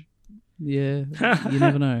change. Yeah, you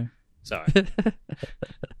never know. Sorry.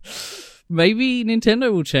 Maybe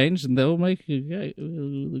Nintendo will change and they'll make a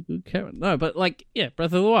good camera. No, but Breath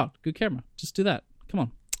of the Wild, good camera. Just do that. Come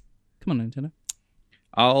on, Nintendo.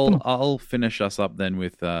 I'll finish us up then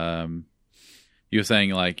with you were saying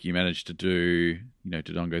you managed to do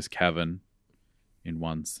Dodongo's Cavern in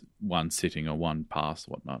one sitting or one pass,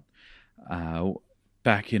 whatnot.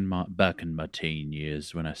 Back in my teen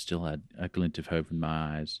years when I still had a glint of hope in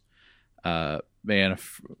my eyes, me and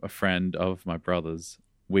a friend of my brother's,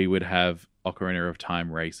 we would have Ocarina of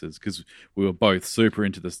Time races because we were both super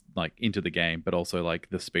into this, into the game, but also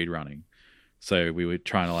the speed running. So we were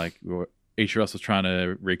trying to each of us was trying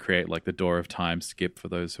to recreate the Door of Time skip for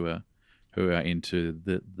those who are into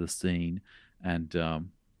the scene, and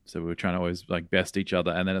so we were trying to always best each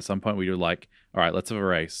other. And then at some point we were all right, let's have a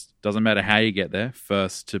race. Doesn't matter how you get there,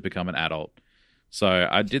 first to become an adult. So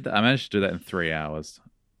I did that. I managed to do that in 3 hours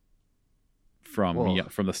from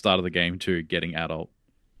the start of the game to getting adult.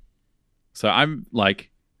 So I'm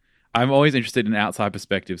always interested in outside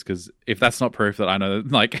perspectives, because if that's not proof that I know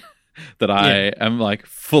that I am like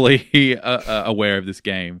fully aware of this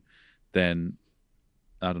game, then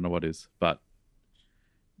I don't know what is. But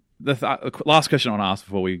the last question I want to ask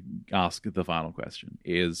before we ask the final question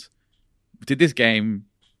is, did this game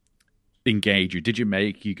engage you? Did you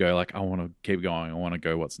make you go like, I want to keep going, I want to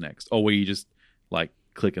go, what's next? Or were you just like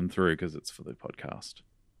clicking through because it's for the podcast?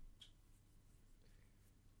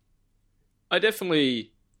 I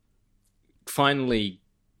definitely finally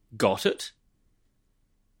got it.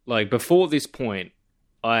 Like, before this point,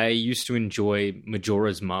 I used to enjoy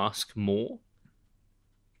Majora's Mask more.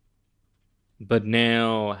 But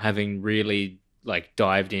now, having really, like,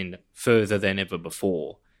 dived in further than ever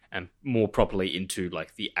before, and more properly into,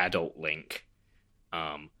 like, the adult Link,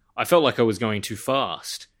 I felt like I was going too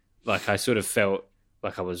fast. Like, I sort of felt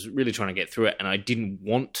like I was really trying to get through it, and I didn't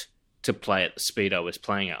want to play at the speed I was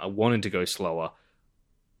playing at. I wanted to go slower.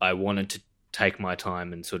 I wanted to take my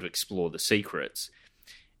time and sort of explore the secrets.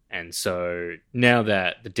 And so now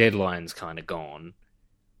that the deadline's kind of gone,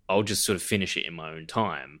 I'll just sort of finish it in my own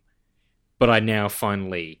time. But I now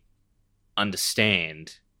finally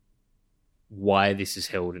understand why this is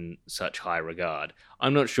held in such high regard.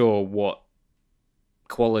 I'm not sure what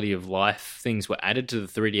quality of life things were added to the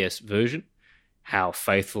 3DS version, how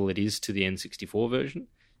faithful it is to the N64 version.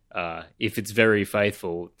 If it's very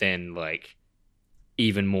faithful, then like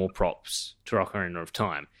even more props to Ocarina of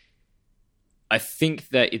Time. I think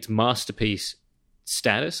that its masterpiece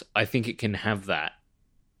status, I think it can have that.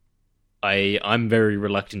 I'm very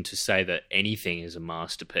reluctant to say that anything is a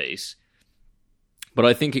masterpiece, but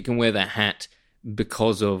I think it can wear that hat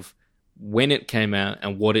because of when it came out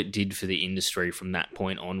and what it did for the industry from that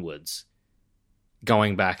point onwards.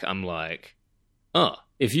 Going back, I'm like, oh,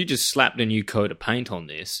 if you just slapped a new coat of paint on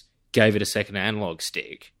this, gave it a second analog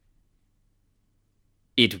stick,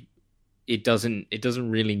 it doesn't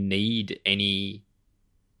really need any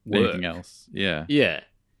work. Anything else. Yeah. Yeah.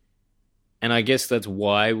 And I guess that's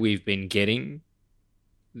why we've been getting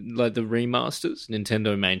like the remasters.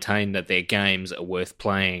 Nintendo maintain that their games are worth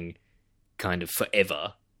playing kind of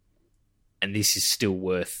forever. And this is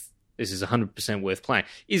 100% worth playing.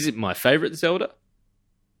 Is it my favorite Zelda?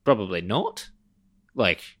 Probably not.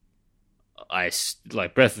 Like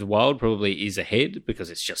Breath of the Wild probably is ahead because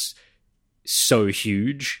it's just so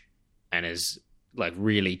huge and has like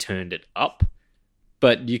really turned it up.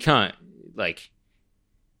 But you can't, like,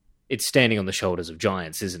 it's standing on the shoulders of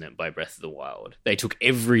giants, isn't it, by Breath of the Wild? They took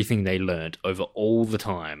everything they learnt over all the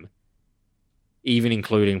time, even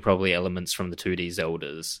including probably elements from the 2D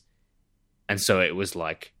Zeldas. And so it was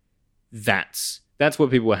like, that's what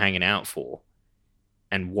people were hanging out for.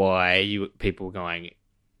 And why people were going,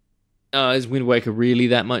 is Wind Waker really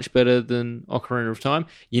that much better than Ocarina of Time?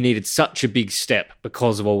 You needed such a big step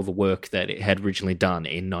because of all the work that it had originally done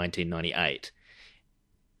in 1998.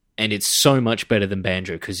 And it's so much better than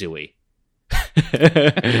Banjo-Kazooie.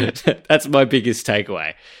 That's my biggest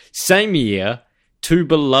takeaway. Same year, two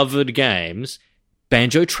beloved games,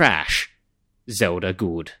 Banjo trash, Zelda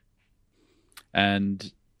good.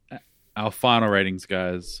 And our final ratings,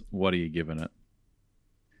 guys, what are you giving it?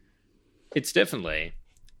 It's definitely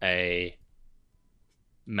a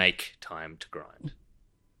make time to grind.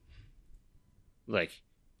 Like,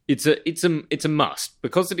 it's a must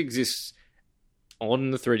because it exists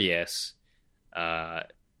on the 3DS.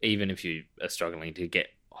 Even if you are struggling to get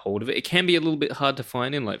hold of it, it can be a little bit hard to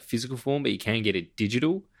find in like physical form, but you can get it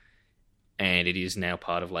digital, and it is now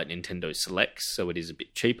part of like Nintendo Selects, so it is a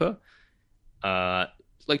bit cheaper.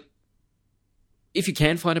 Like, if you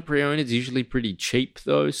can find it pre-owned, it's usually pretty cheap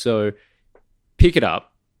though, so pick it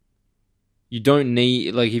up. You don't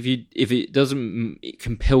need, like, if it doesn't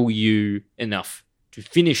compel you enough to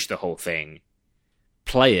finish the whole thing,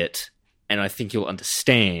 play it, and I think you'll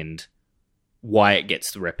understand why it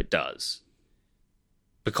gets the rep it does.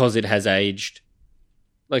 Because it has aged,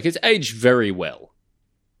 like, it's aged very well.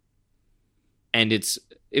 And it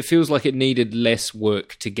feels like it needed less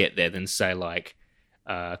work to get there than, say, like,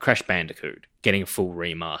 Crash Bandicoot, getting a full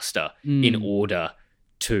remaster in order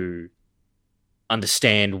to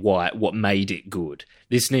understand what made it good.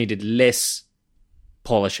 This needed less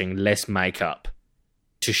polishing, less makeup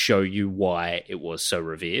to show you why it was so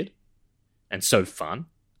revered and so fun.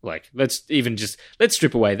 Like, let's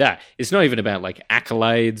strip away that. It's not even about like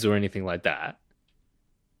accolades or anything like that.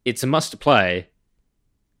 It's a must to play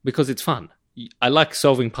because it's fun. I like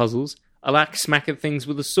solving puzzles. I like smacking things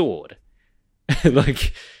with a sword.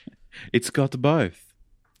 Like, it's got both.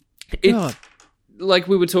 It's like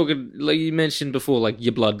we were talking, like you mentioned before, like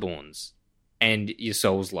your Bloodborns and your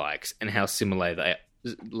Souls-likes and how similar they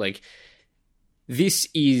are. Like, this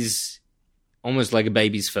is almost like a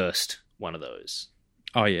baby's first one of those.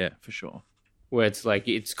 Oh yeah, for sure. where it's like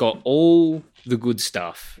it's got all the good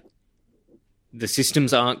stuff. The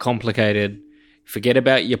systems aren't complicated. Forget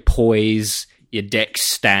about your poise, your deck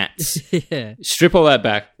stats. Yeah. Strip all that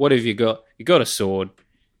back. What have you got? You got a sword.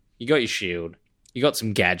 You got your shield. You got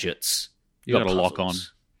some gadgets. You got a lock on.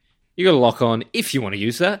 puzzles. You got a lock on if you want to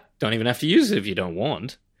use that. Don't even have to use it if you don't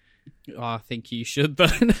want. Oh, I think you should, though.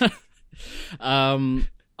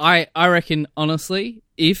 I reckon, honestly,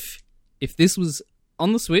 if this was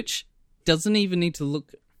on the Switch, doesn't even need to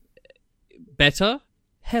look better.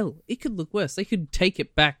 Hell, it could look worse. They could take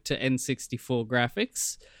it back to N64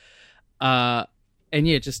 graphics. And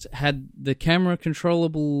yeah, just had the camera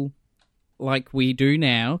controllable like we do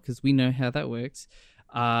now, because we know how that works.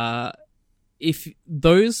 If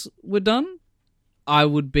those were done, I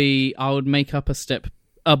would make up a step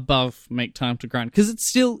above Make Time to Grind, because it's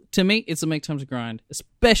still, to me, it's a Make Time to Grind.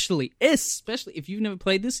 Especially if you've never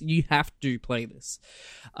played this, you have to play this.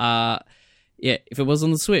 Yeah, if it was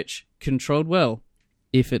on the Switch, controlled well,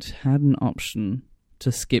 if it had an option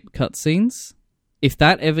to skip cutscenes, if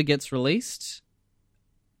that ever gets released,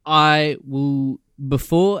 I will,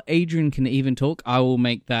 before Adrian can even talk, I will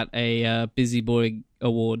make that a Busy Boy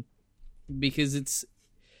award, because it's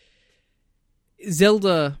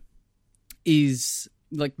Zelda is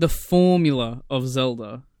like the formula of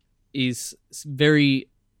Zelda is very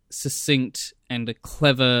succinct and a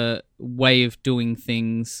clever way of doing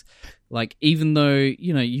things. Like, even though,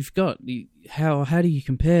 you know, you've got how do you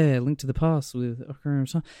compare Link to the Past with Ocarina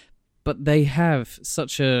of Time? But they have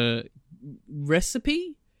such a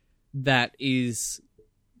recipe that is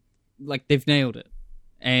like, they've nailed it.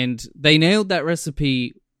 And they nailed that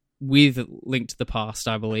recipe with Link to the Past,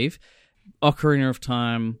 I believe. Ocarina of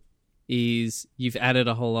Time is, you've added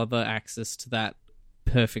a whole other axis to that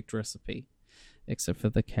perfect recipe, except for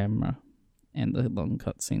the camera and the long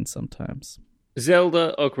cutscenes sometimes.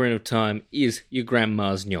 Zelda Ocarina of Time is your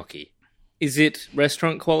grandma's gnocchi. Is it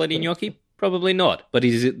restaurant quality gnocchi? Probably not. But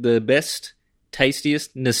is it the best,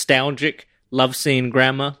 tastiest, nostalgic, love seeing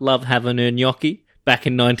grandma, love having her gnocchi back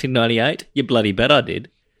in 1998? You bloody bet I did.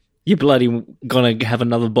 You're bloody gonna have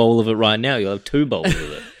another bowl of it right now. You'll have 2 bowls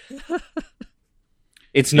of it.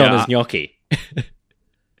 It's not as gnocchi.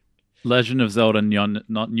 Legend of Zelda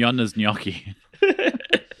Nyona's gnocchi.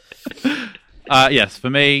 Yes, for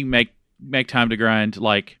me, make time to grind.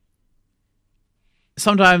 Like,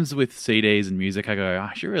 sometimes with CDs and music, I go,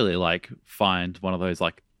 I should really find one of those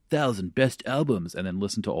 1,000 best albums and then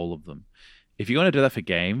listen to all of them. If you want to do that for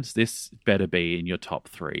games, this better be in your top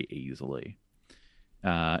 3 easily.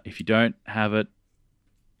 If you don't have it,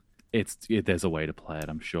 there's a way to play it.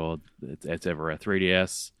 I'm sure it's ever a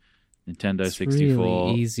 3DS, Nintendo 64. It's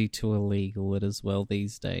really easy to illegal it as well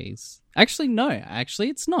these days. Actually, no. Actually,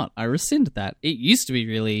 it's not. I rescind that. It used to be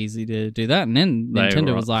really easy to do that, and then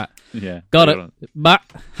Nintendo was like, "Yeah, got it, but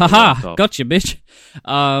haha, gotcha, bitch."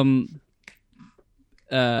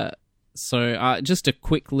 So just a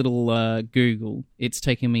quick little Google. It's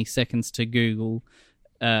taken me seconds to Google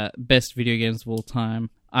best video games of all time.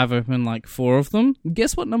 I've opened 4 of them.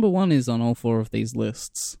 Guess what number 1 is on all 4 of these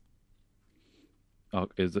lists? Oh,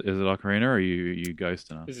 is it Ocarina, or are you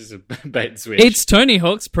ghosting us? This is a bait and switch. It's Tony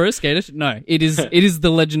Hawk's Pro Skater. No, it is. It is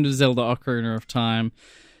The Legend of Zelda: Ocarina of Time.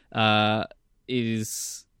 It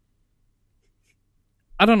is.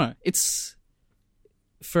 I don't know. It's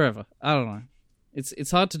forever. I don't know.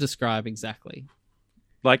 It's hard to describe exactly.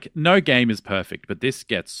 No game is perfect, but this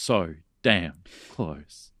gets so damn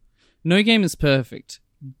close. No game is perfect,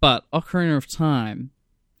 but Ocarina of Time,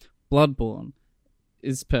 Bloodborne,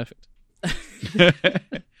 is perfect.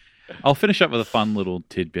 I'll finish up with a fun little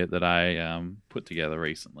tidbit that I put together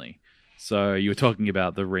recently. So you were talking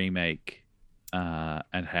about the remake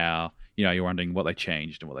and how, you're wondering what they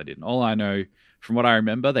changed and what they didn't. All I know, from what I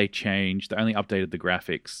remember, they only updated the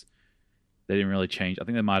graphics. They didn't really change. I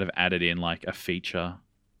think they might have added in a feature.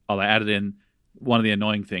 Oh, they added in one of the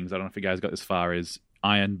annoying things. I don't know if you guys got this far, is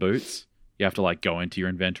iron boots. You have to go into your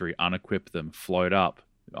inventory, unequip them, float up.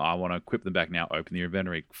 I want to equip them back now. Open your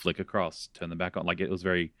inventory, flick across, turn them back on. It was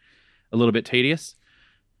a little bit tedious.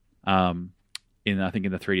 I think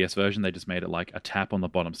in the 3DS version, they just made it a tap on the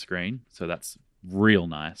bottom screen, so that's real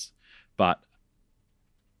nice. But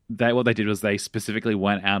what they did was they specifically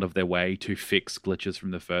went out of their way to fix glitches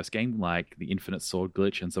from the first game, like the Infinite Sword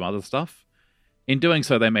glitch and some other stuff. In doing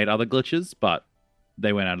so, they made other glitches, but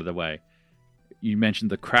they went out of their way. You mentioned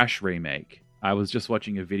the Crash remake. I was just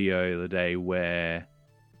watching a video the other day where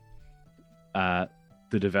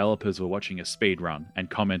the developers were watching a speed run and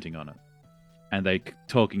commenting on it, and they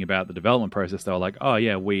talking about the development process. They were like, "Oh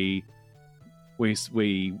yeah, we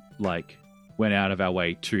went out of our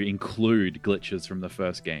way to include glitches from the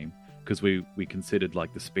first game because we considered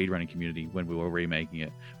like the speedrunning community when we were remaking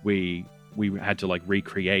it. We had to like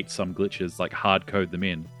recreate some glitches, like hard code them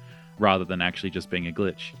in, rather than actually just being a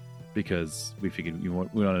glitch, because we figured we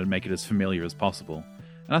wanted to make it as familiar as possible.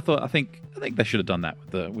 And I think they should have done that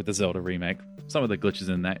with the Zelda remake. Some of the glitches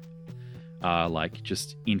in that are like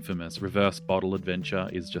just infamous. Reverse bottle adventure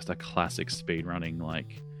is just a classic speedrunning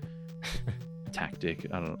like tactic.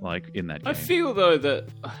 I don't like in that game. I feel though that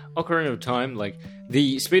Ocarina of Time, like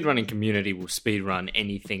the speedrunning community will speedrun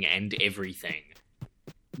anything and everything.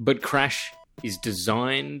 But Crash is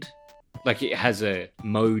designed like it has a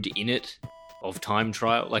mode in it of time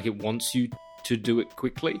trial, like it wants you to do it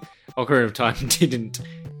quickly. Ocarina of Time didn't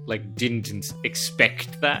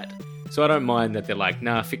expect that. So I don't mind that they're like,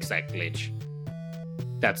 nah, fix that glitch.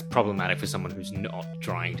 That's problematic for someone who's not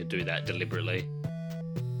trying to do that deliberately.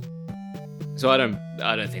 So I don't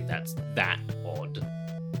think that's that odd.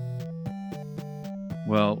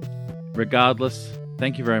 Well, regardless,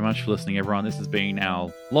 thank you very much for listening, everyone. This has been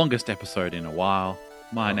our longest episode in a while.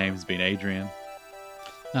 My name's been Adrian.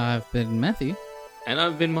 I've been Matthew. And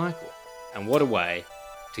I've been Michael. And what a way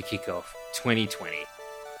to kick off 2020.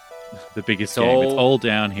 The biggest game. It's all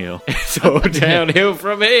downhill. It's all downhill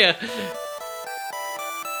from here.